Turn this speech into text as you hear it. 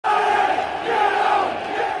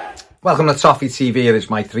Welcome to Toffee TV. Here is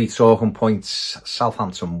my three talking points.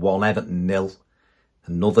 Southampton 1, Everton 0.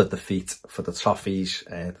 Another defeat for the Toffees.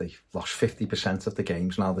 They've lost 50% of the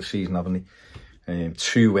games now this season, haven't they?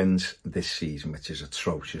 2 wins this season, which is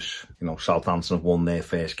atrocious. You know, Southampton have won their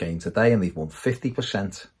first game today and they've won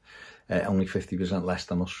 50%. Only 50% less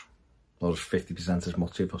than us. Or 50% as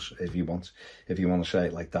much of us, if you want to say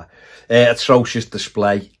it like that. Atrocious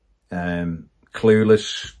display.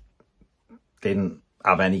 Clueless. Didn't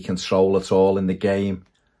have any control at all in the game,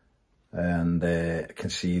 and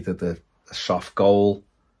conceded a soft goal.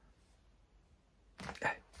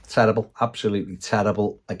 Terrible, absolutely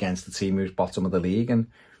terrible against the team who's bottom of the league. And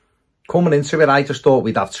coming into it, I just thought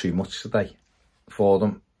we'd have too much today for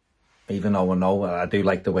them, even though I do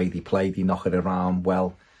like the way they played. They knock it around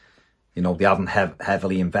well. You know, they haven't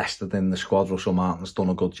heavily invested in the squad. Russell Martin's done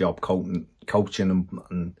a good job coaching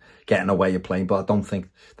and getting a way of playing, but I don't think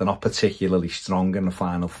they're not particularly strong in the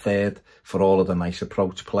final third for all of the nice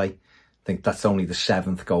approach play. I think that's only the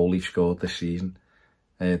 7th goal he's scored this season.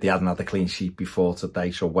 They hadn't had a clean sheet before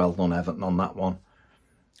today, so well done Everton on that one.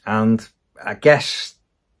 And I guess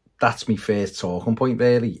that's my first talking point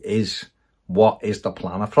really, is what is the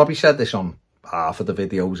plan? I've probably said this on half of the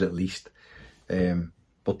videos at least.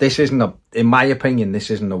 But this isn't, in my opinion,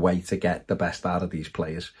 this isn't a way to get the best out of these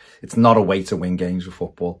players. It's not a way to win games of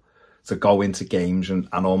football. To go into games and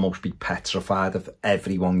almost be petrified of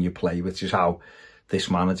everyone you play, which is how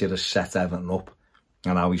this manager has set Everton up.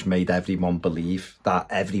 And how he's made everyone believe that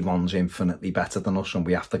everyone's infinitely better than us and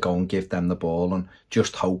we have to go and give them the ball and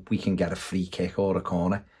just hope we can get a free kick or a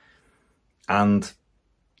corner. And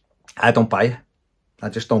I don't buy it. I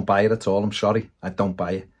just don't buy it at all. I'm sorry. I don't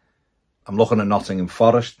buy it. I'm looking at Nottingham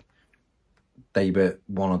Forest. They were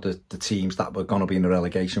one of the teams that were going to be in the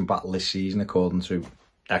relegation battle this season, according to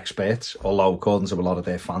experts. Although, according to a lot of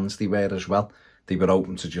their fans, they were as well. They were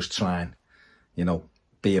open to just try and, you know,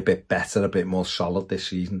 be a bit better, a bit more solid this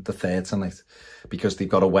season, the third tonight. Because they've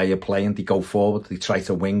got a way of playing. They go forward. They try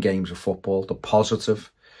to win games of football. They're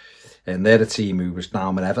positive. And they're a team who was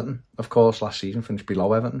down with Everton, of course, last season, finished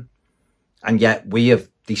below Everton. And yet we have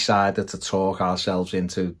decided to talk ourselves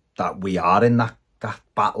into that we are in that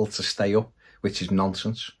battle to stay up, which is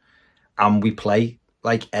nonsense. And we play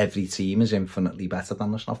like every team is infinitely better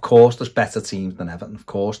than us. Of course, there's better teams than Everton. Of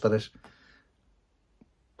course there is.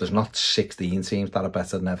 There's not 16 teams that are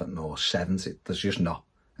better than Everton or 70. There's just not.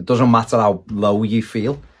 It doesn't matter how low you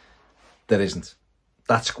feel. There isn't.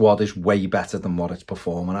 That squad is way better than what it's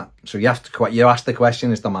performing at. So you ask the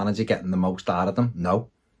question, is the manager getting the most out of them? No,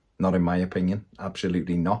 not in my opinion.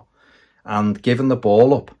 Absolutely not. And giving the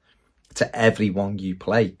ball up to everyone you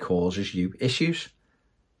play causes you issues.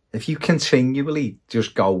 If you continually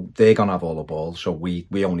just go, they're going to have all the ball, so we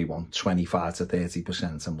only want 25 to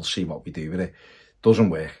 30% and we'll see what we do with it. Doesn't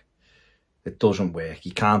work. It doesn't work.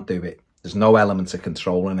 You can't do it. There's no element of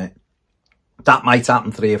controlling it. That might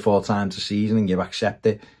happen 3 or 4 times a season and you accept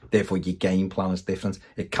it. Therefore, your game plan is different.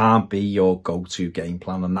 It can't be your go-to game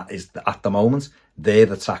plan. And that is, at the moment, they're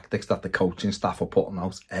the tactics that the coaching staff are putting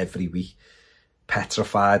out every week.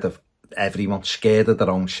 Petrified of everyone, scared of their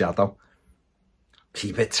own shadow.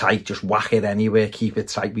 Keep it tight, just whack it anywhere, keep it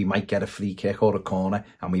tight. We might get a free kick or a corner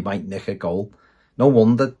and we might nick a goal. No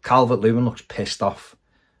wonder Calvert-Lewin looks pissed off.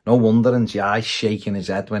 No wonder Ndiaye's shaking his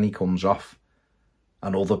head when he comes off.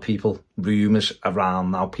 And other people, rumours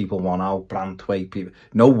around now, people want out, Brandtway, people.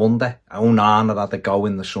 No wonder Onana had a go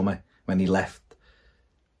in the summer when he left.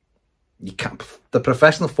 You can't, the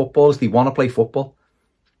professional footballers, they want to play football.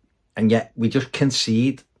 And yet we just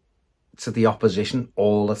concede to the opposition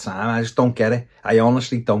all the time. I just don't get it. I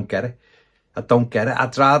honestly don't get it. I don't get it.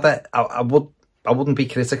 I'd rather, I wouldn't be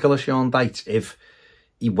critical of Sean Dyche if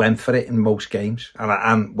he went for it in most games.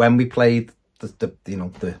 And when we played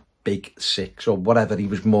the big 6 or whatever, he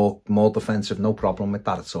was more defensive. No problem with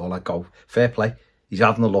that at all. I go, fair play. He's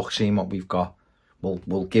having a look, seeing what we've got.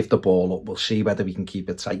 We'll give the ball up. We'll see whether we can keep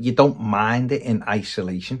it tight. You don't mind it in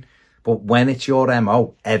isolation. But when it's your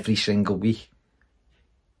MO every single week,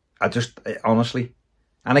 honestly,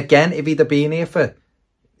 and again, if he'd have been here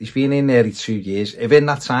he's been in nearly 2 years. If in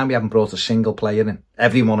that time we haven't brought a single player in,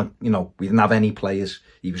 everyone, you know, we didn't have any players.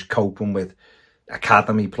 He was coping with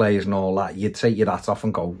academy players and all that. You'd take your hat off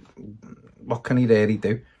and go, what can he really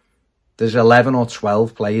do? There's 11 or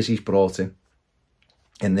 12 players he's brought in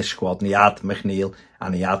this squad. And he had McNeil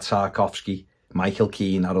and he had Tarkowski, Michael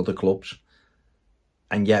Keane at other clubs.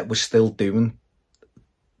 And yet we're still doing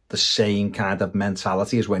the same kind of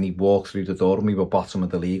mentality as when he walked through the door and we were bottom of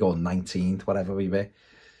the league or 19th, whatever we were.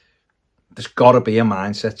 There's got to be a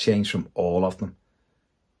mindset change from all of them.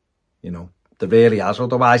 You know, there really has.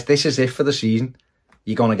 Otherwise, this is it for the season.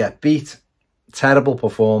 You're going to get beat. Terrible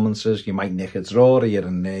performances. You might nick a draw here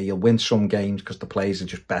and there. You'll win some games because the players are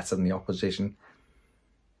just better than the opposition.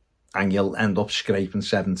 And you'll end up scraping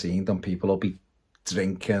 17th, and people will be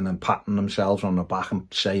drinking and patting themselves on the back and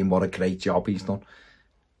saying what a great job he's done.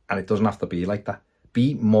 And it doesn't have to be like that.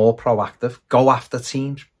 Be more proactive. Go after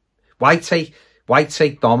teams. Why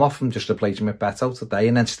take Dom off and just replace him with Beto today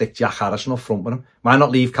and then stick Jack Harrison up front with him? Why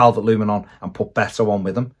not leave Calvert-Lewin on and put Beto on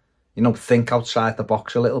with him? You know, think outside the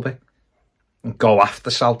box a little bit. And go after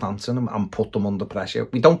Southampton and put them under pressure.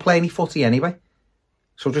 We don't play any footy anyway.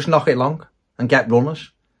 So just knock it long and get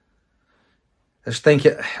runners. I just think,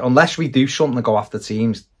 unless we do something to go after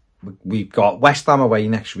teams, we've got West Ham away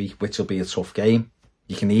next week, which will be a tough game.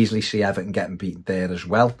 You can easily see Everton getting beaten there as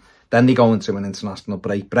well. Then they go into an international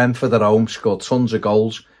break. Brentford at home scored tons of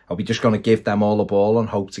goals. Are we just going to give them all the ball and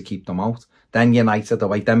hope to keep them out? Then United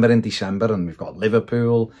away. Then we're in December and we've got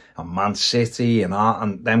Liverpool and Man City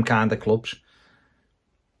and them kind of clubs.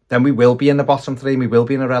 Then we will be in the bottom three and we will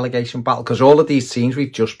be in a relegation battle, because all of these teams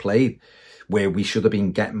we've just played where we should have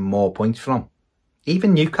been getting more points from.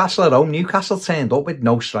 Even Newcastle at home, Newcastle turned up with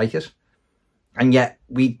no strikers. And yet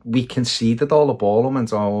we conceded all the ball and went,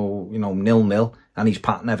 0-0, and he's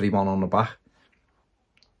patting everyone on the back.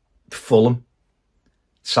 Fulham,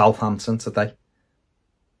 Southampton today.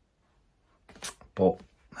 But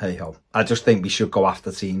hey ho, I just think we should go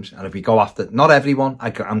after teams, and if we go after not everyone,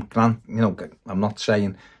 I'm not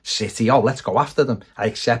saying City. Oh, let's go after them. I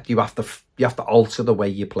accept you have to alter the way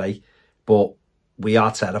you play, but we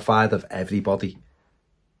are terrified of everybody.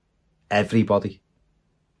 Everybody.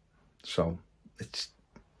 So it's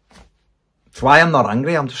why I'm not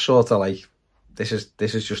angry. I'm just sort of like, this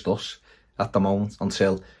is just us at the moment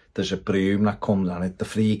until there's a broom that comes on it. The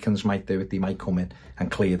Freakins might do it. They might come in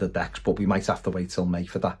and clear the decks, but we might have to wait till May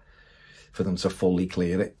for that, for them to fully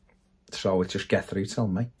clear it. So it just get through till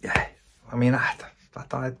May. Yeah, I mean,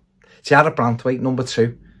 Jarrett Brantwaite, number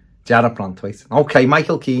 2. Jarrett Brantwaite. Okay,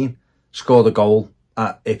 Michael Keane scored a goal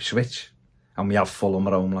at Ipswich, and we had Fulham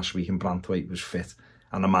at home last week, and Brantwaite was fit,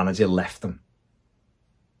 and the manager left him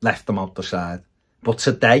out the side. But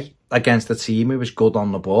today, against a team who was good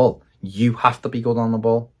on the ball, you have to be good on the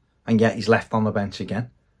ball, and yet he's left on the bench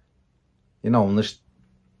again. You know, and there's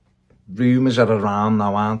rumours are around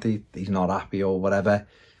now, aren't they? He's not happy or whatever.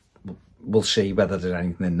 We'll see whether there's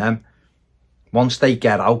anything in them. Once they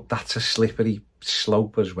get out, that's a slippery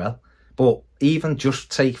slope as well. But even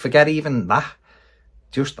forget even that,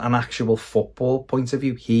 just an actual football point of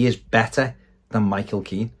view, he is better than Michael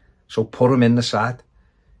Keane. So put him in the side.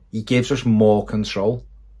 He gives us more control.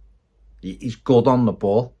 He's good on the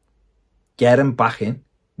ball. Get him back in.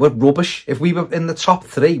 We're rubbish. If we were in the top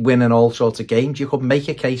 3 winning all sorts of games, you could make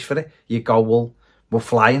a case for it. You go, well, we're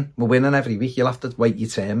flying. We're winning every week. You'll have to wait your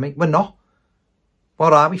turn, mate. We're not.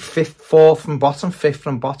 What are we? 5th, 4th from bottom, 5th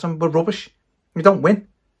from bottom. We're rubbish. We don't win.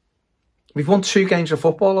 We've won 2 games of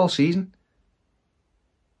football all season.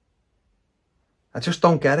 I just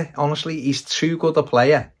don't get it. Honestly, he's too good a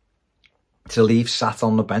player to leave sat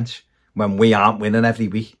on the bench when we aren't winning every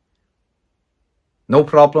week. No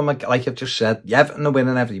problem, like I've just said, Everton are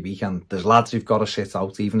winning every week, and there's lads who've got to sit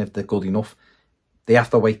out, even if they're good enough. They have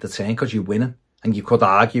to wait the turn because you're winning. And you could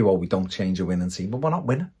argue, oh, we don't change a winning team, but we're not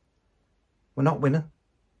winning. We're not winning.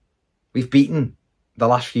 We've beaten the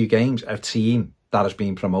last few games a team that has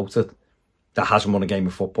been promoted, that hasn't won a game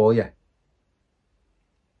of football yet.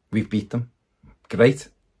 We've beat them. Great.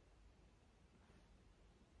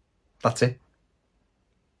 That's it.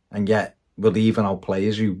 And yet, we're leaving out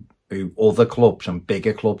players who other clubs and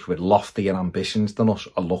bigger clubs with loftier ambitions than us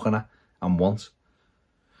are looking at and want.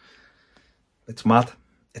 It's mad.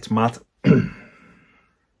 It's mad. And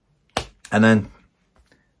then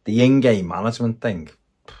the in-game management thing.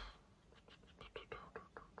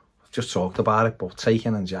 I've just talked about it, but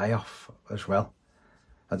taking and Jay off as well.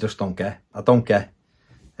 I just don't get. I don't get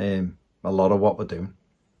a lot of what we're doing.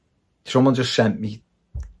 Someone just sent me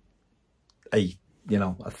a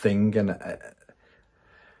thing and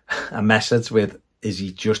a message with, is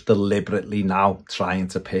he just deliberately now trying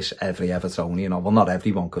to piss every Evertonian off? Well, not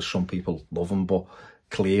everyone, because some people love him, but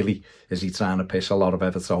clearly, is he trying to piss a lot of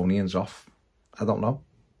Evertonians off? I don't know.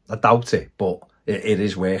 I doubt it, but it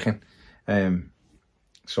is working.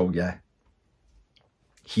 So, yeah.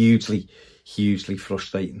 Hugely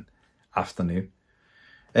frustrating afternoon.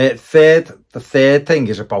 The third thing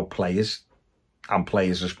is about players and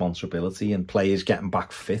players' responsibility and players getting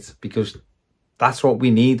back fit, because that's what we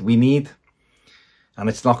need. We need, and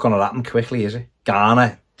it's not going to happen quickly, is it?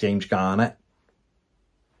 James Garner,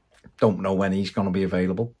 don't know when he's going to be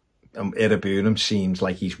available. Iraburum seems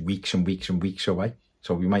like he's weeks and weeks and weeks away.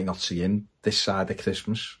 So we might not see him this side of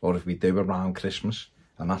Christmas, or if we do around Christmas,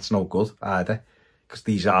 and that's no good either, because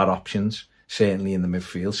these are options, certainly in the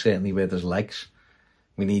midfield, certainly where there's legs.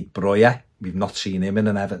 We need Breuer. We've not seen him in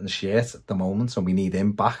an Everton shirt at the moment, so we need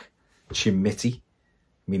him back. Chimiti,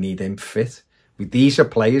 we need him fit. These are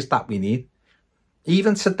players that we need.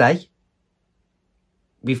 Even today,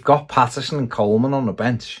 we've got Patterson and Coleman on the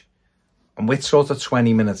bench, and with sort of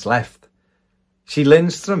 20 minutes left, see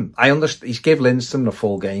Lindstrom, I understand, he's give Lindstrom the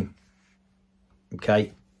full game.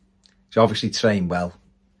 Okay? He's obviously trained well.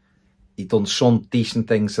 He done some decent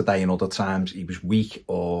things today, and other times he was weak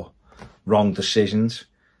or wrong decisions.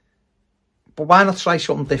 But why not try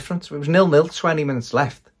something different? It was 0-0, 20 minutes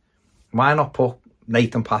left. Why not put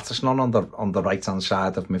Nathan Patterson on the right-hand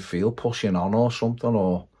side of midfield, pushing on or something?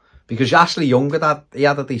 Or because Ashley Young, he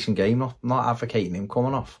had a decent game, not advocating him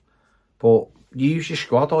coming off. But use your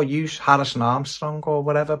squad, or use Harrison Armstrong or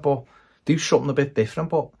whatever, but do something a bit different.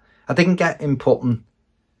 But I didn't get him putting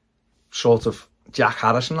sort of Jack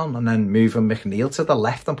Harrison on and then moving McNeil to the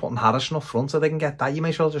left and putting Harrison up front. I didn't get that. You may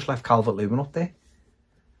as well just left Calvert-Lewin up there.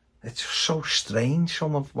 It's so strange,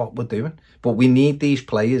 some of what we're doing. But we need these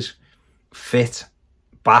players fit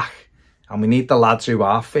back, and we need the lads who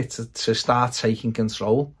are fit to start taking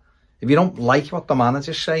control. If you don't like what the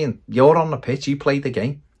manager's saying, you're on the pitch, you play the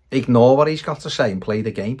game. Ignore what he's got to say and play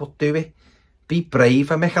the game, but do it. Be brave.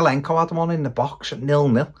 Michaelenko had one in the box at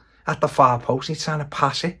 0-0 at the far post. He's trying to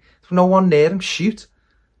pass it. There's no one near him. Shoot.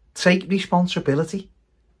 Take responsibility.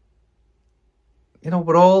 You know,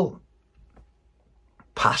 we're all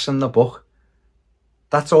passing the buck.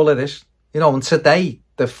 That's all it is. You know, and today,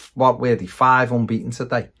 we're the 5 unbeaten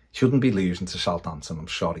today. Shouldn't be losing to Southampton, I'm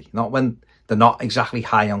sorry. Not when they're not exactly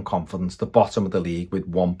high on confidence, the bottom of the league with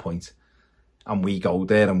 1 point. And we go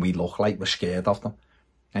there and we look like we're scared of them.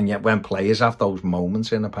 And yet when players have those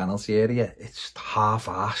moments in the penalty area, it's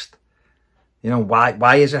half-assed. You know,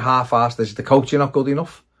 why is it half-assed? Is the coach not good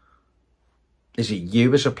enough? Is it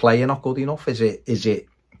you as a player not good enough? Is it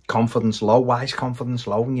confidence low? Why is confidence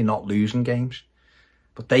low when you're not losing games?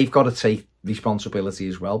 But they've got to take responsibility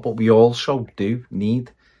as well. But we also do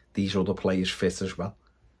need these other players fit as well.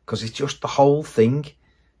 Because it's just the whole thing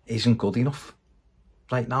isn't good enough.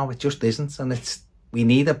 Right now, it just isn't. And we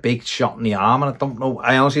need a big shot in the arm. And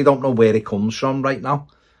I honestly don't know where it comes from right now.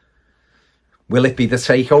 Will it be the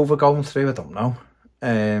takeover going through? I don't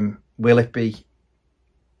know. Will it be...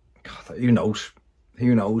 God, who knows?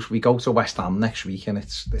 Who knows? We go to West Ham next week and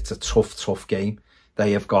it's a tough game.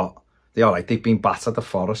 They're all right, they've been battered at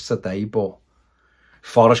Forest today, but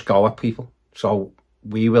Forest go at people. So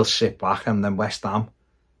we will sit back, and then West Ham,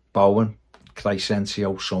 Bowen,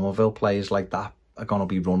 Crescencio, Somerville, players like that are going to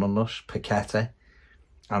be running us. Paqueta,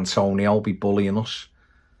 Antonio will be bullying us.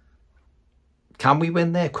 Can we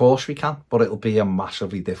win there? Of course we can, but it'll be a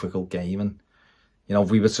massively difficult game. And, you know, if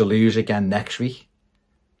we were to lose again next week,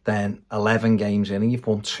 then 11 games in and you've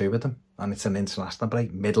won 2 of them, and it's an international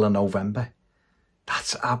break, middle of November.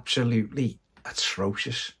 That's absolutely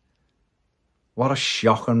atrocious. What a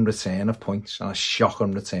shocking return of points and a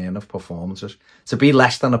shocking return of performances. To be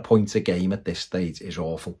less than a point a game at this stage is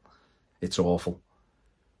awful. It's awful.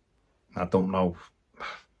 I don't know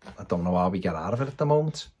how we get out of it at the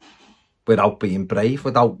moment. Without being brave,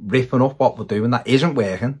 without ripping up what we're doing. That isn't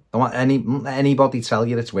working. Don't want anybody tell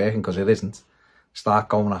you it's working, because it isn't. Start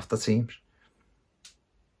going after teams.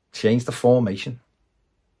 Change the formation.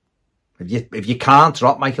 If you can't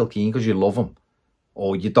drop Michael Keane because you love him,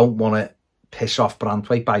 or you don't want to piss off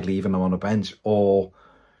Brantwaite by leaving him on the bench, or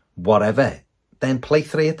whatever, then play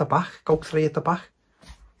 3 at the back. Go 3 at the back.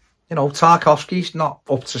 You know, Tarkowski's not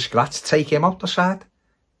up to scratch. Take him out the side.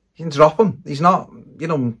 You can drop him. He's not, you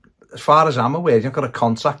know, as far as I'm aware, he's not got a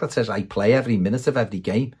contract that says I play every minute of every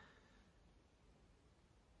game.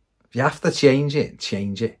 If you have to change it,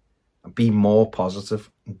 change it. And be more positive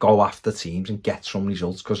and go after teams and get some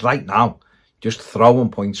results. Because right now, just throwing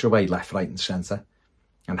points away left, right and centre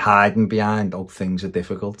and hiding behind, oh, things are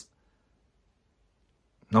difficult.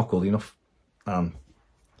 Not good enough.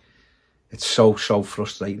 It's so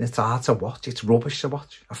frustrating. It's hard to watch. It's rubbish to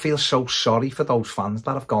watch. I feel so sorry for those fans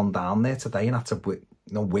that have gone down there today and had to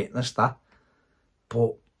witness that.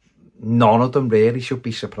 But none of them really should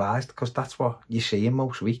be surprised, because that's what you see in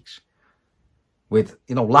most weeks. With,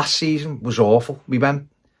 you know, last season was awful. We went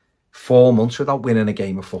 4 months without winning a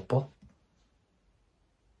game of football.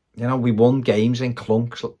 You know, we won games in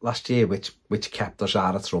clunks last year, which kept us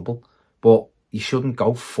out of trouble. But you shouldn't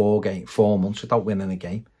go 4 months without winning a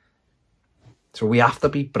game. So we have to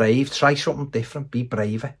be brave. Try something different. Be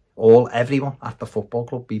braver. Everyone at the football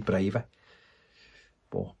club, be braver.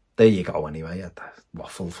 But there you go anyway.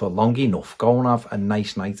 Waffle for long enough. Go and have a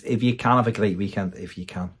nice night. If you can, have a great weekend, if you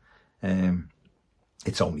can.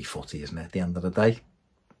 It's only footy, isn't it, at the end of the day?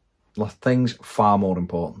 Things far more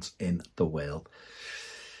important in the world.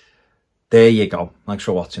 There you go. Thanks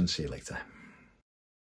for watching. See you later.